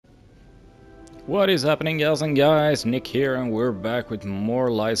What is happening, gals and guys? Nick here, and we're back with more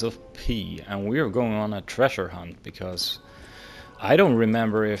LiesofP, and we are going on a treasure hunt because I don't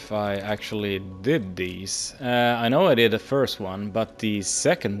remember if I actually did these. I know I did the first one, but the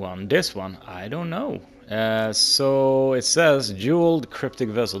second one, this one, I don't know. So it says jeweled cryptic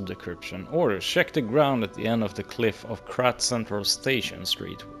vessel decryption. Orders: check the ground at the end of the cliff of Krat Central Station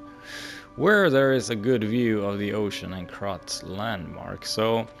Street, where there is a good view of the ocean and Krat's landmark.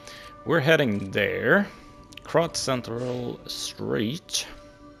 So we're heading there, Krat Central Street,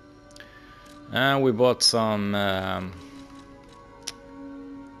 and we bought some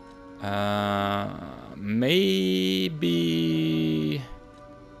maybe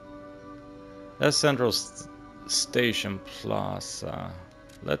that's Central Station Plaza.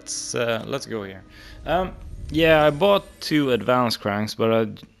 Let's go here. Yeah, I bought 2 advanced cranks, but I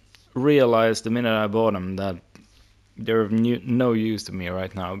realized the minute I bought them that they're of no use to me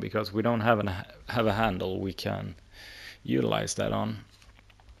right now because we don't have a handle we can utilize that on.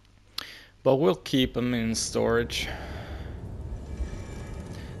 But we'll keep them in storage.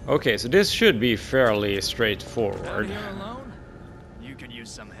 Okay, so this should be fairly straightforward. You could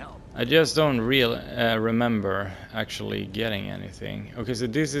use some help. I just don't remember actually getting anything. Okay, so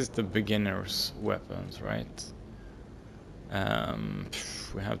this is the beginner's weapons, right?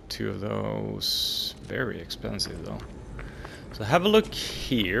 We have 2 of those. Very expensive though. So have a look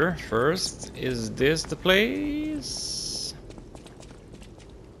here first. Is this the place?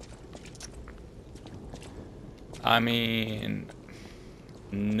 I mean,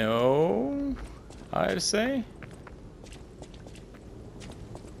 no, I'd say.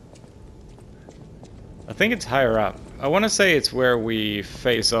 I think it's higher up. I want to say it's where we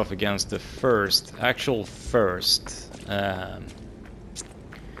face off against the actual first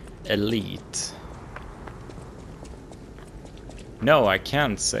elite. No, I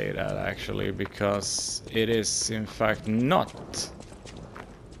can't say that actually, because it is in fact not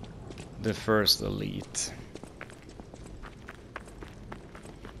the first elite.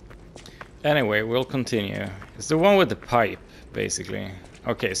 Anyway, we'll continue. It's the one with the pipe, basically.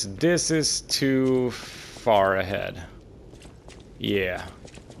 Okay, so this is too far ahead. Yeah.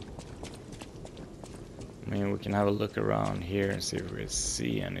 I mean, we can have a look around here and see if we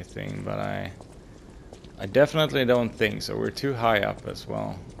see anything, but I definitely don't think so. We're too high up as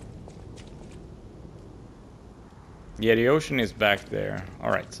well. Yeah, the ocean is back there.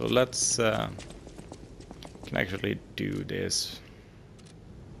 Alright, so let's can actually do this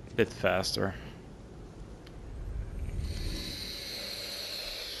a bit faster.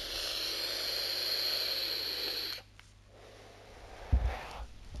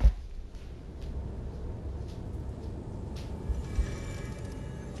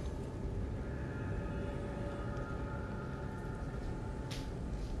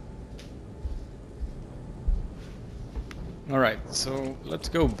 Alright, so let's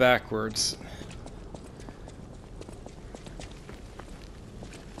go backwards.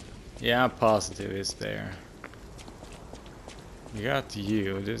 Yeah, positive is there. You got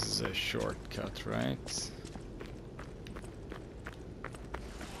you. This is a shortcut, right?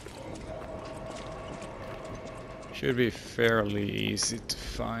 Should be fairly easy to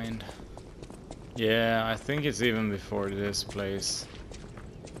find. Yeah, I think it's even before this place.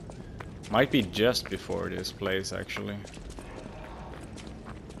 Might be just before this place, actually.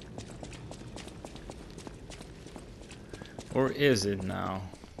 Or is it now?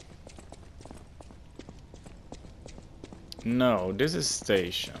 No, this is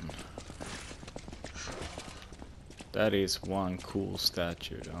station. That is one cool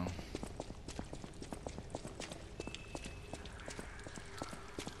statue though.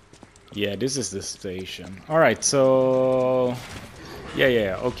 Yeah, this is the station. Alright, so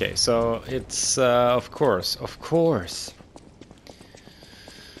yeah, okay, so it's of course.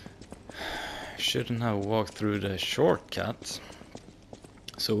 Shouldn't have walked through the shortcut.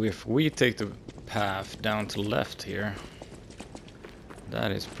 So if we take the path down to left here,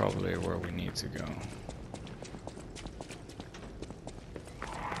 that is probably where we need to go.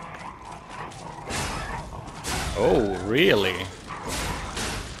 Oh, really?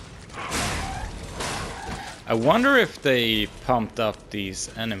 I wonder if they pumped up these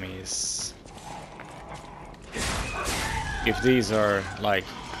enemies. If these are like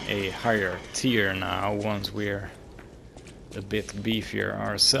a higher tier now once we're a bit beefier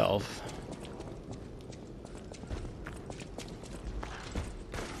ourselves.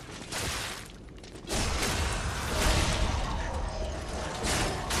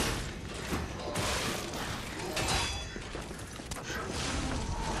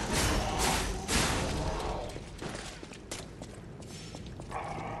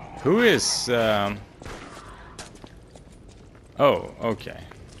 Who is... Oh, okay.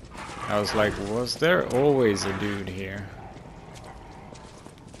 I was like, was there always a dude here?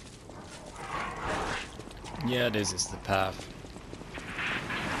 Yeah, this is the path.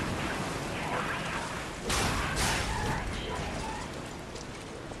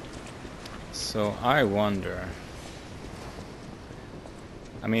 So I wonder...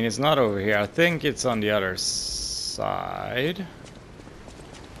 I mean, it's not over here. I think it's on the other side.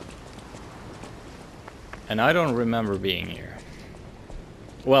 And I don't remember being here.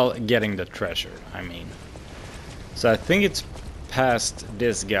 Well, getting the treasure, I mean. So I think it's past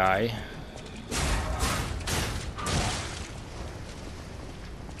this guy.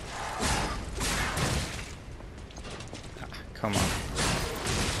 Come on.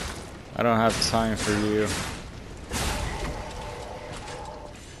 I don't have time for you.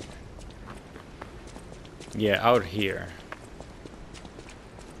 Yeah, out here.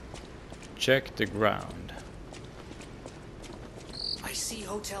 Check the ground. I see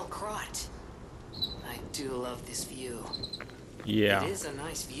Hotel Krat. I do love this view. Yeah. It is a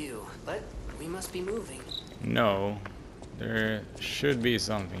nice view, but we must be moving. No. There should be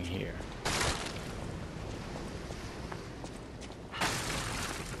something here.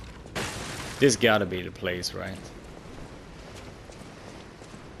 This gotta be the place, right?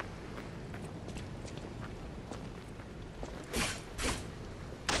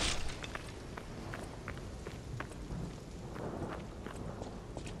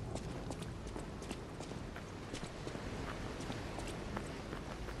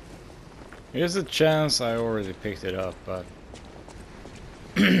 There's a chance I already picked it up, but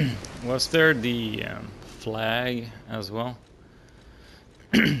was there the flag as well?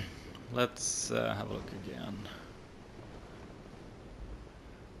 Let's have a look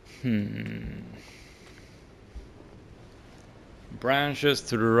again. Branches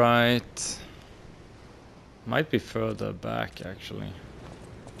to the right. Might be further back, actually.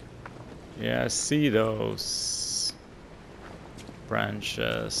 Yeah, I see those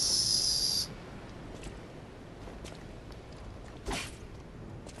branches.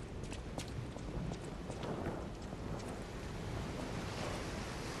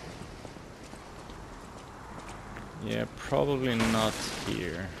 Yeah, probably not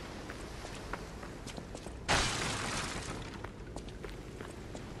here.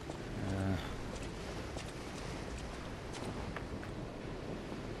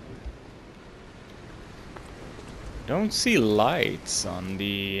 Don't see lights on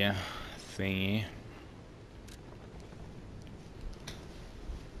the thingy.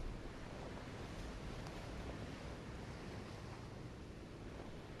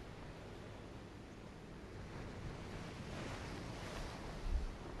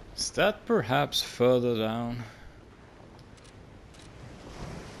 Is that perhaps further down?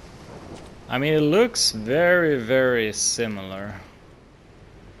 I mean, it looks very, very similar.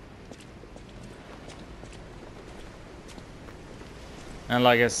 And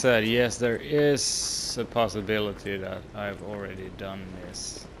like I said, yes, there is a possibility that I've already done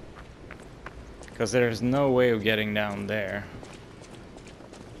this. Because there's no way of getting down there.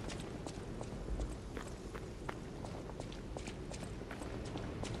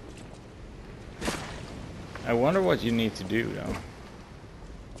 I wonder what you need to do, though.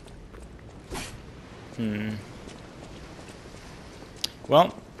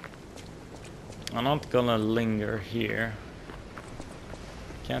 Well, I'm not gonna linger here.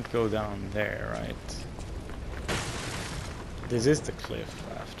 Can't go down there, right? This is the cliff,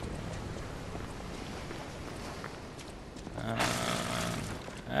 after all.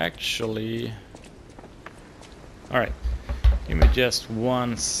 Actually... Alright, give me just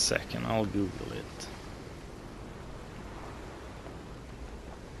 1 second, I'll Google it.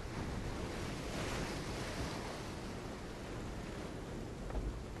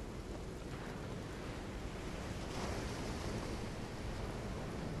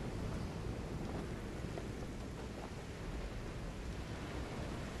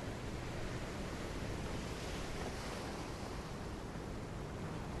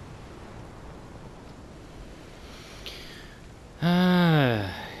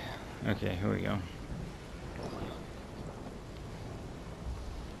 Okay, here we go.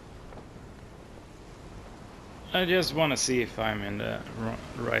 I just want to see if I'm in the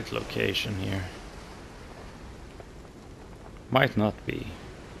right location here. Might not be.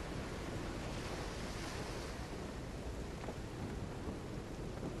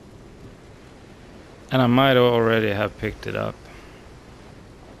 And I might already have picked it up.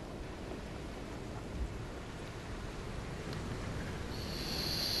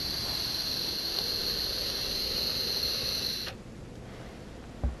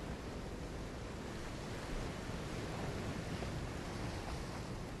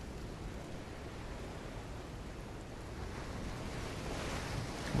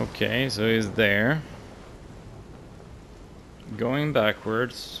 Okay, so he's there. Going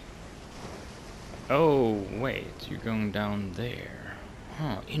backwards. Oh, wait, you're going down there.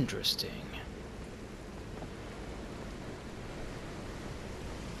 Huh, interesting.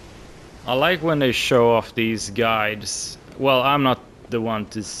 I like when they show off these guides. Well, I'm not the one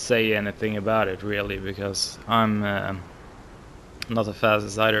to say anything about it, really, because I'm not the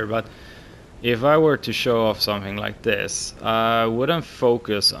fastest either, but if I were to show off something like this, I wouldn't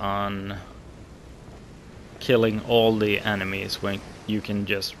focus on killing all the enemies when you can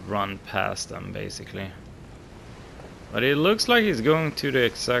just run past them, basically. But it looks like he's going to the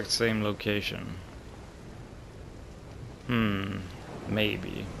exact same location.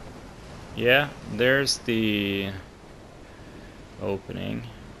 Maybe. Yeah, there's the opening.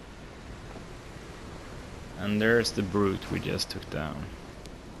 And there's the brute we just took down.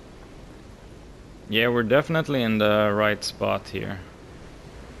 Yeah, we're definitely in the right spot here.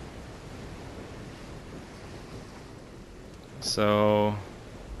 So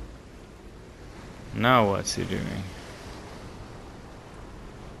now what's he doing?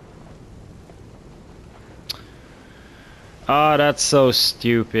 Ah, that's so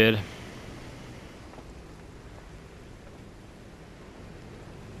stupid.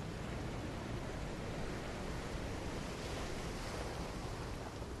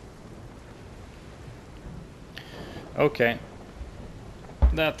 Okay.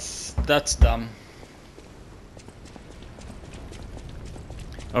 That's dumb.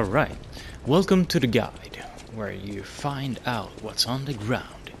 Alright, welcome to the guide, where you find out what's on the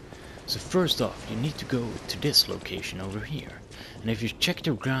ground. So first off, you need to go to this location over here. And if you check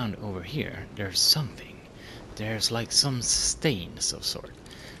the ground over here, there's something. There's like some stains of sort.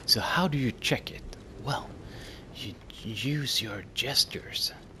 So how do you check it? Well, you use your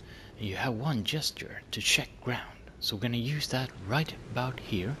gestures. You have one gesture to check ground. So we're gonna use that right about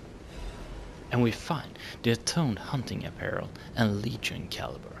here. And we find the atoned hunting apparel and legion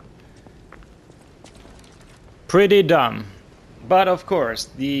caliber. Pretty dumb. But of course,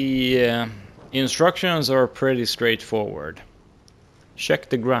 the instructions are pretty straightforward. Check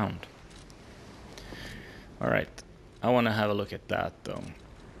the ground. Alright, I want to have a look at that though.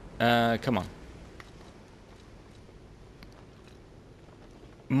 Come on.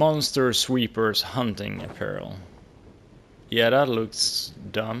 Monster Sweepers hunting apparel. Yeah, that looks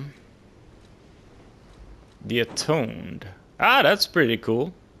dumb. The atoned. Ah, that's pretty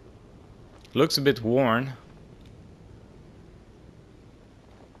cool. Looks a bit worn.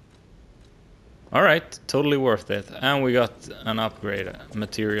 Alright, totally worth it. And we got an upgrade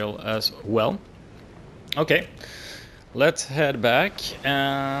material as well. Okay, let's head back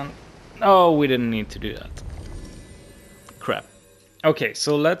and... Oh, we didn't need to do that. Crap. Okay,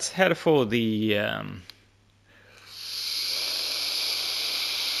 so let's head for the...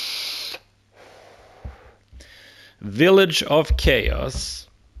 Village of Chaos.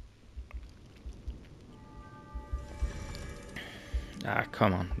 Ah,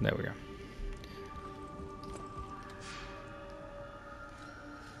 come on. There we go.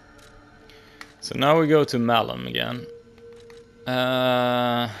 So now we go to Malum again.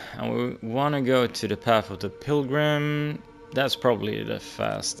 And we want to go to the Path of the Pilgrim. That's probably the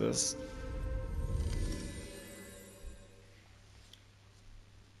fastest.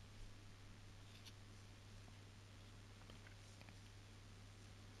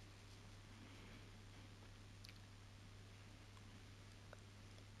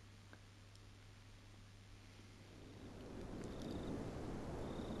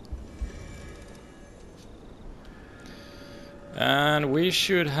 And we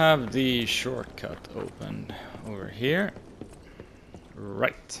should have the shortcut opened over here.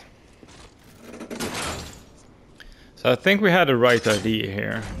 Right. So I think we had the right idea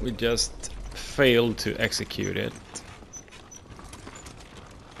here. We just failed to execute it.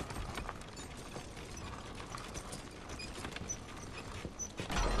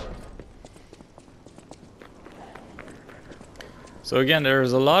 So again,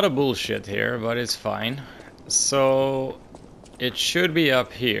 there's a lot of bullshit here, but it's fine. So it should be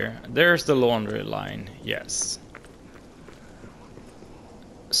up here. There's the laundry line, yes.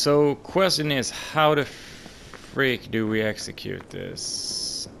 So question is, how the freak do we execute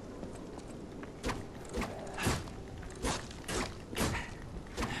this?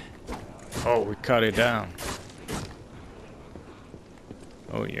 Oh, we cut it down.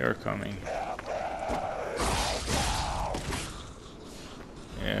 Oh, you're coming.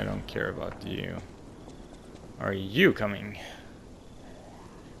 Yeah, I don't care about you. Are you coming?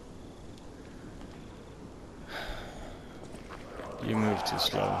 You move too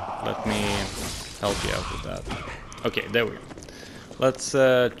slow. Let me help you out with that. Okay, there we go. Let's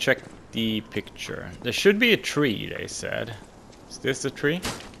check the picture. There should be a tree, they said. Is this the tree?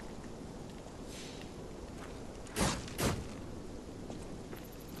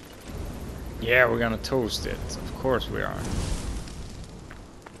 Yeah, we're gonna toast it. Of course we are.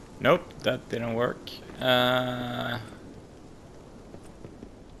 Nope, that didn't work.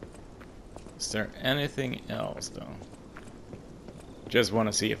 Is there anything else though? Just want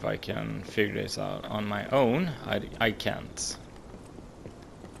to see if I can figure this out on my own. I can't.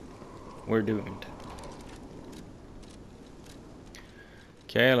 We're doomed.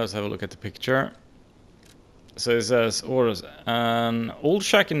 Okay, let's have a look at the picture. So it says orders an old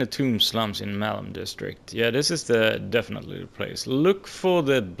shack in the tomb slums in Malum district. Yeah, this is definitely the place. Look for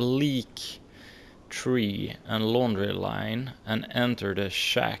the bleak tree and laundry line and enter the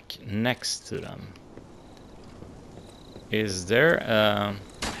shack next to them. Is there a...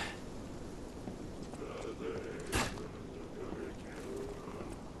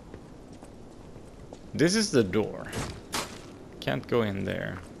 This is the door. Can't go in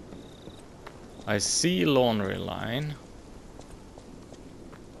there. I see laundry line.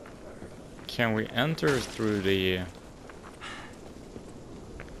 Can we enter through the...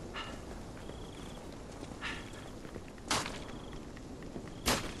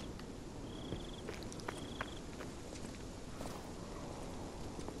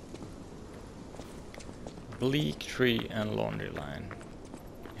 Bleak tree and laundry line.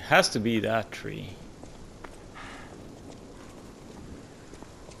 It has to be that tree.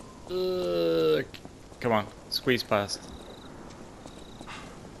 Come on, squeeze past.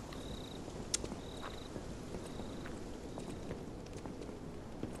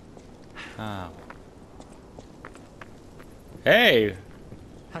 How? Hey!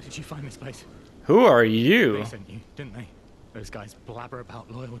 How did you find this place? Who are you? They sent you, didn't they? Those guys blabber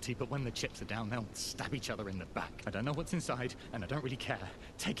about loyalty, but when the chips are down, they'll stab each other in the back. I don't know what's inside, and I don't really care.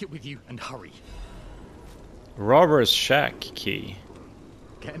 Take it with you and hurry. Robber's shack key.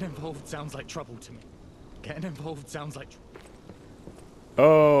 Getting involved sounds like trouble to me. Getting involved sounds like...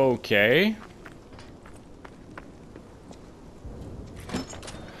 Okay.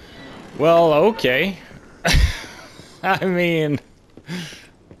 Well, okay. I mean...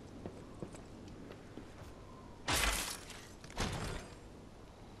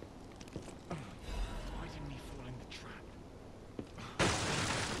 Why didn't he fall in the trap?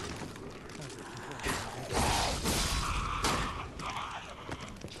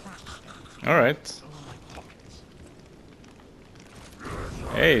 All right.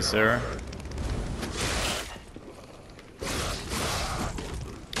 Hey, sir.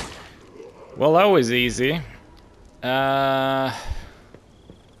 Well, that was easy. I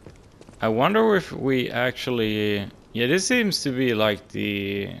wonder if we actually... Yeah, this seems to be like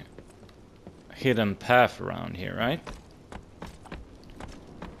the hidden path around here, right?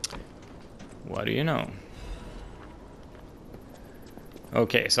 What do you know?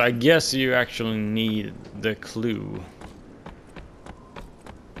 Okay, so I guess you actually need the clue,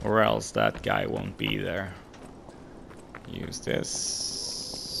 or else that guy won't be there. Use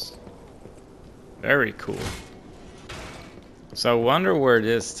this. Very cool. So I wonder where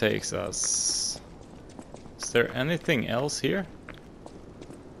this takes us. Is there anything else here?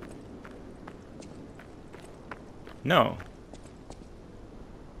 No.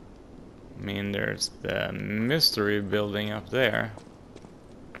 I mean, there's the mystery building up there.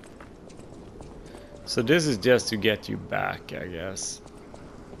 So this is just to get you back, I guess.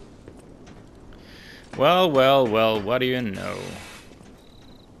 Well, well, well, what do you know?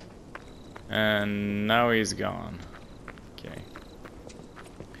 And now he's gone. Okay.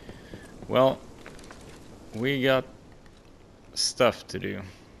 Well, we got stuff to do.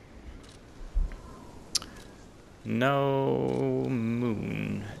 No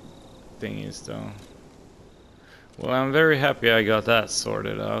moon thingies though. Well, I'm very happy I got that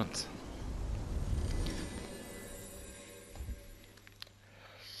sorted out.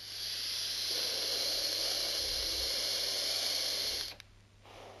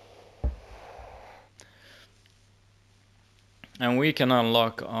 And we can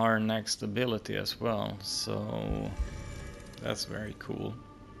unlock our next ability as well, so that's very cool.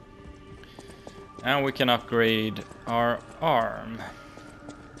 And we can upgrade our arm.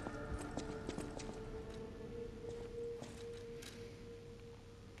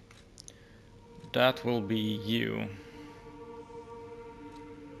 That will be you.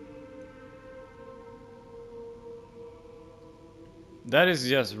 That is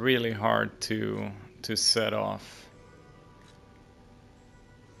just really hard to set off.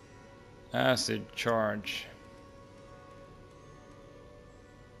 Acid charge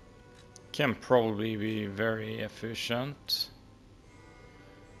can probably be very efficient.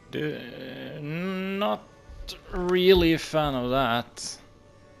 Not really a fan of that.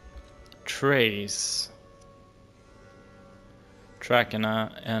 Trace. Track an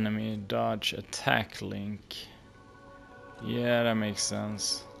enemy, dodge, attack link. Yeah, that makes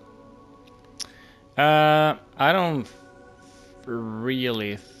sense. I don't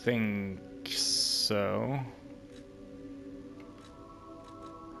really think so.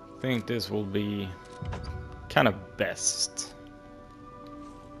 I think this will be kind of best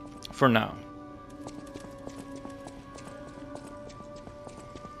for now.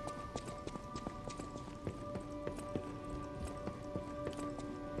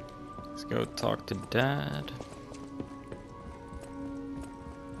 Let's go talk to Dad.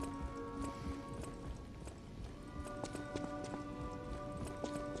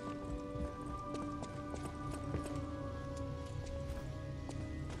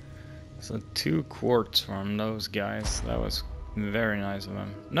 So 2 quartz from those guys. That was very nice of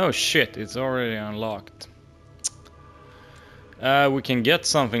them. No shit, it's already unlocked. We can get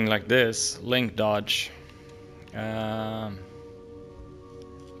something like this. Link dodge.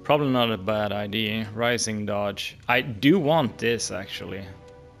 Probably not a bad idea. Rising dodge. I do want this actually.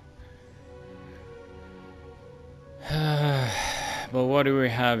 But what do we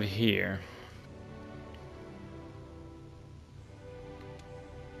have here?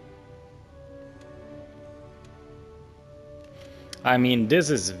 I mean,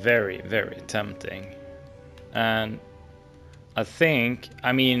 this is very, very tempting. And I think,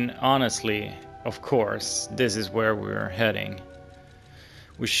 I mean, honestly, of course, this is where we're heading.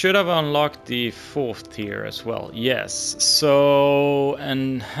 We should have unlocked the 4th tier as well. Yes, so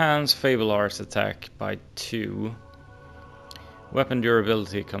enhance Fable Arts attack by 2. Weapon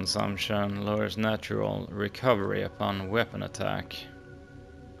durability consumption lowers natural recovery upon weapon attack.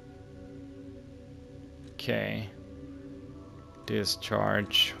 Okay.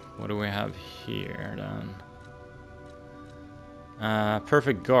 Discharge. What do we have here then?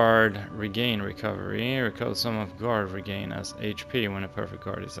 Perfect guard, regain recovery. Recover some of guard regain as HP when a perfect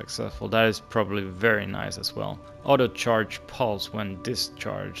guard is successful. That is probably very nice as well. Auto charge pulse when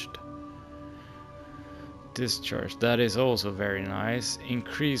discharged. Discharge, that is also very nice.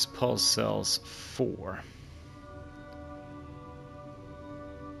 Increase pulse cells 4.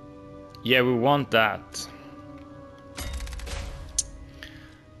 Yeah, we want that.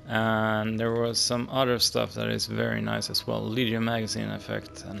 And there was some other stuff that is very nice as well. Legion magazine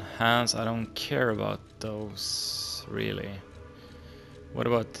effect, enhance. I don't care about those really. What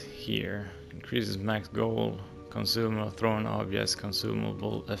about here? Increases max gold, consumable, thrown objects,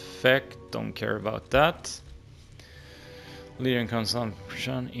 consumable effect. Don't care about that. Legion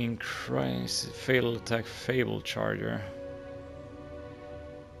consumption, increase fatal attack, fable charger.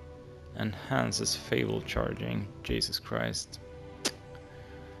 Enhances fable charging. Jesus Christ.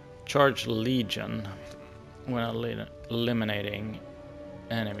 Charge Legion when eliminating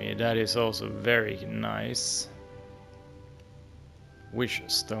enemy. That is also very nice. Wish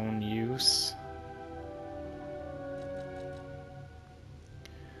stone use.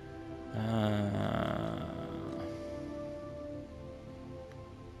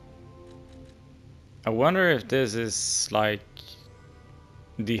 I wonder if this is like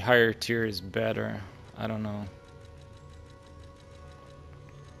the higher tier is better. I don't know.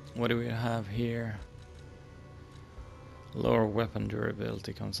 What do we have here? Lower weapon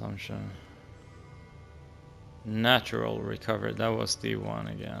durability consumption. Natural recovery. That was the one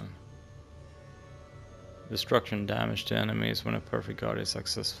again. Destruction damage to enemies when a perfect guard is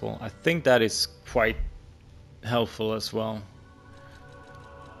successful. I think that is quite helpful as well.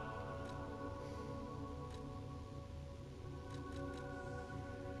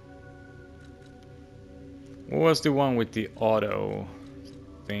 What was the one with the auto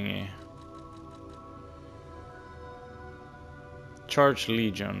thingy? Charge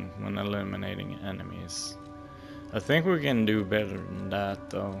Legion when eliminating enemies. I think we can do better than that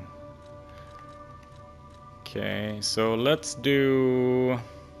though. Okay, so let's do...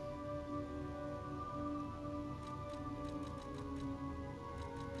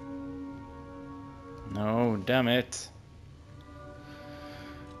 No, damn it.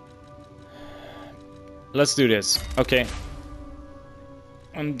 Let's do this. Okay.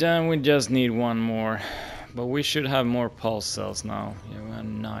 And then we just need one more. But we should have more pulse cells now. Yeah, we have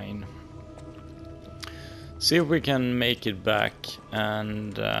 9. See if we can make it back.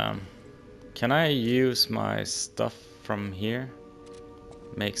 And can I use my stuff from here?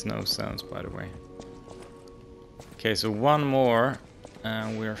 Makes no sense, by the way. Okay, so one more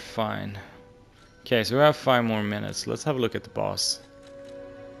and we're fine. Okay, so we have 5 more minutes. Let's have a look at the boss.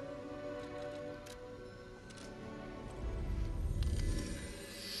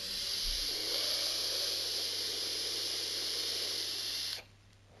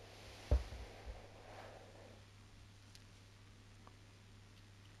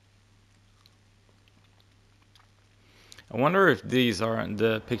 I wonder if these are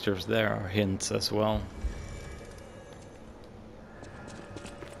the pictures there are hints as well.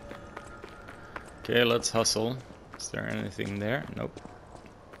 Okay, let's hustle. Is there anything there? Nope.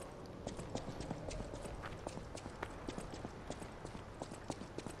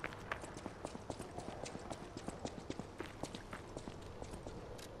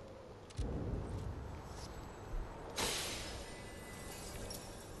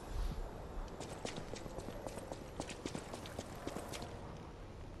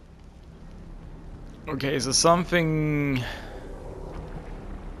 Okay, so something...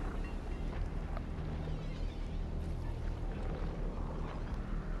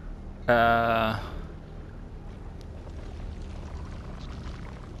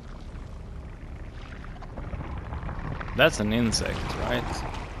 That's an insect, right?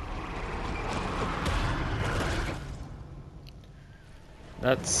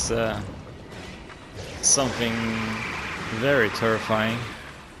 That's something very terrifying.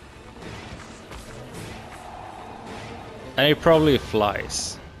 And it probably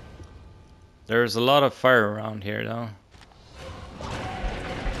flies. There's a lot of fire around here though.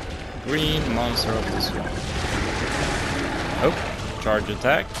 Green monster of the swamp. Oh, charge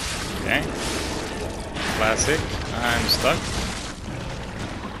attack. Okay. Classic. I'm stuck.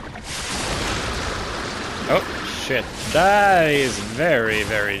 Oh, shit. That is very,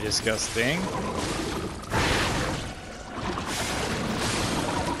 very disgusting.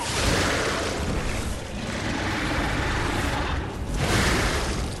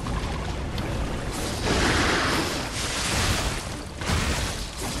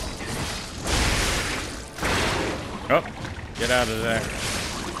 Oh, get out of there.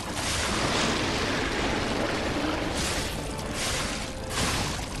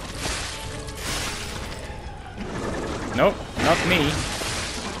 Nope, not me.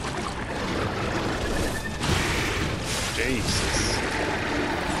 Jesus.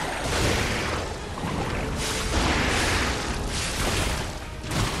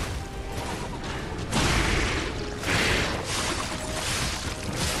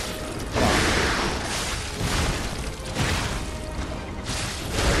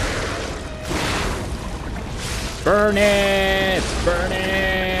 Burn it! Burn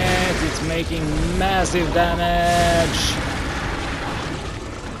it! It's making massive damage!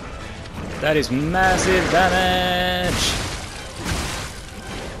 That is massive damage!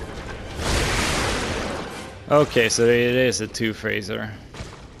 Okay, so it is a two-phaser.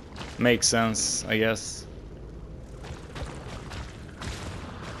 Makes sense, I guess.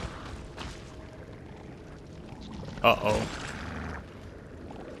 Uh-oh.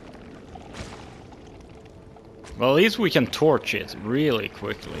 Well, at least we can torch it really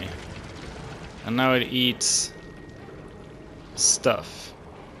quickly. And now it eats stuff.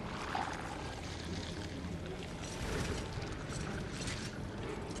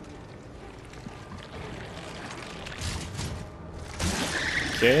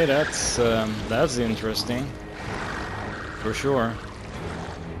 Okay, that's interesting. For sure.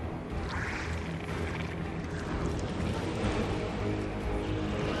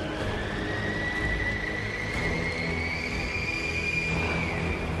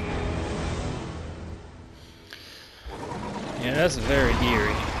 Yeah, that's very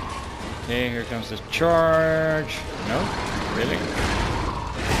eerie. Okay, here comes the charge. No? Really?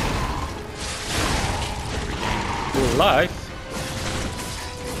 Full life?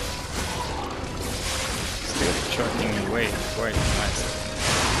 Still chucking away quite nicely.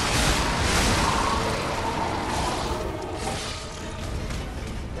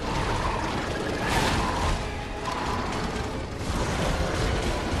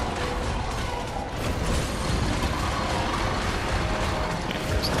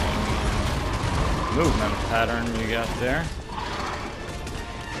 Movement pattern you got there.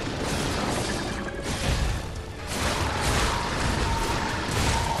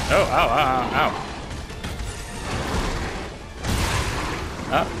 Oh, ow, ow, ow.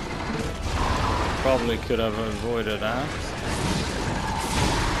 Ah. Probably could have avoided that.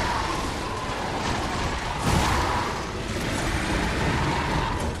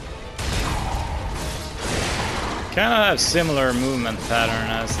 Kind of have similar movement pattern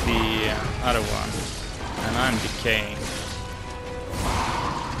as the other one. And I'm decaying.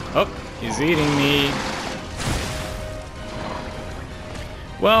 Oh, he's eating me.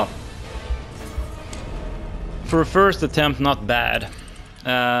 Well, for a first attempt, not bad.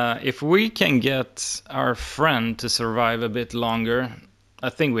 If we can get our friend to survive a bit longer, I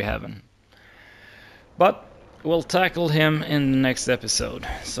think we have him. But we'll tackle him in the next episode.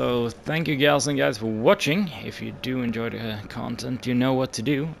 So thank you gals and guys for watching. If you do enjoy the content, you know what to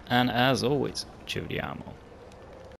do. And as always, chew the ammo.